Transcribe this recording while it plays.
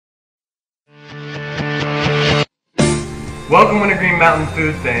Welcome Wintergreen Mountain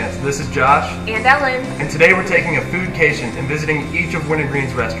food fans. This is Josh and Ellen, and today we're taking a foodcation and visiting each of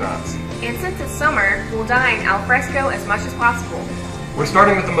Wintergreen's restaurants. And since it's summer, we'll dine al fresco as much as possible. We're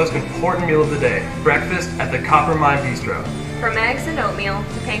starting with the most important meal of the day, breakfast at the Copper Mine Bistro. From eggs and oatmeal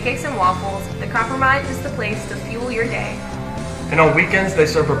to pancakes and waffles, the Copper Mine is the place to fuel your day. And on weekends they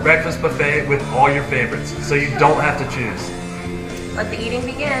serve a breakfast buffet with all your favorites, so you don't have to choose. Let the eating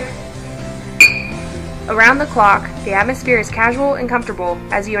begin. Around the clock, the atmosphere is casual and comfortable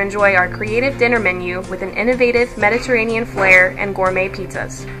as you enjoy our creative dinner menu with an innovative Mediterranean flair and gourmet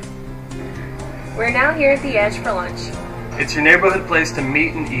pizzas. We're now here at the Edge for lunch. It's your neighborhood place to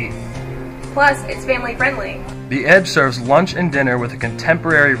meet and eat. Plus, it's family friendly. The Edge serves lunch and dinner with a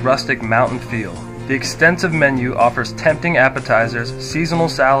contemporary rustic mountain feel. The extensive menu offers tempting appetizers, seasonal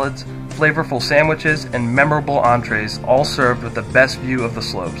salads, flavorful sandwiches, and memorable entrees, all served with the best view of the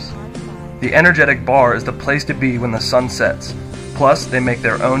slopes. The energetic bar is the place to be when the sun sets. Plus, they make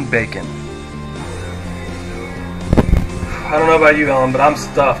their own bacon. I don't know about you, Ellen, but I'm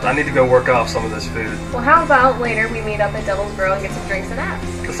stuffed. I need to go work off some of this food. Well, how about later we meet up at Devil's Grill and get some drinks and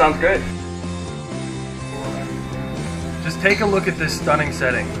apps? That sounds great. Just take a look at this stunning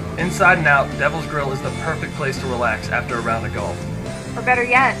setting. Inside and out, Devil's Grill is the perfect place to relax after a round of golf. Or better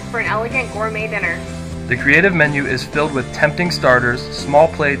yet, for an elegant gourmet dinner. The creative menu is filled with tempting starters, small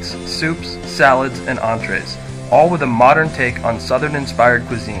plates, soups, salads, and entrees, all with a modern take on Southern-inspired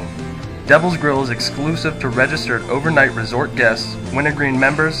cuisine. Devil's Grill is exclusive to registered overnight resort guests, Wintergreen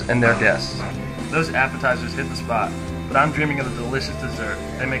members, and their guests. Those appetizers hit the spot, but I'm dreaming of the delicious dessert.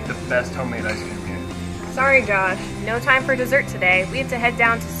 They make the best homemade ice cream here. Sorry, Josh. No time for dessert today. We have to head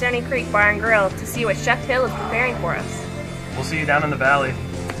down to Stony Creek Bar and Grill to see what Chef Hill is preparing for us. We'll see you down in the valley.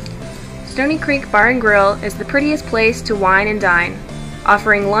 Stony Creek Bar and Grill is the prettiest place to wine and dine.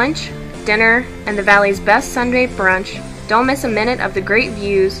 Offering lunch, dinner, and the valley's best Sunday brunch, don't miss a minute of the great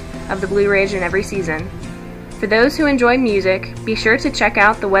views of the Blue Ridge in every season. For those who enjoy music, be sure to check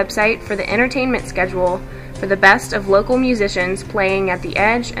out the website for the entertainment schedule for the best of local musicians playing at the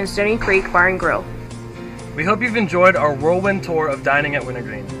Edge and Stony Creek Bar and Grill. We hope you've enjoyed our whirlwind tour of dining at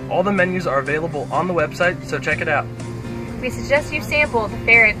Wintergreen. All the menus are available on the website, so check it out. We suggest you sample the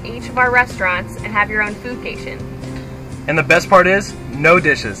fare at each of our restaurants and have your own foodcation. And the best part is, no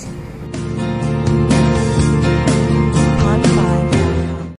dishes.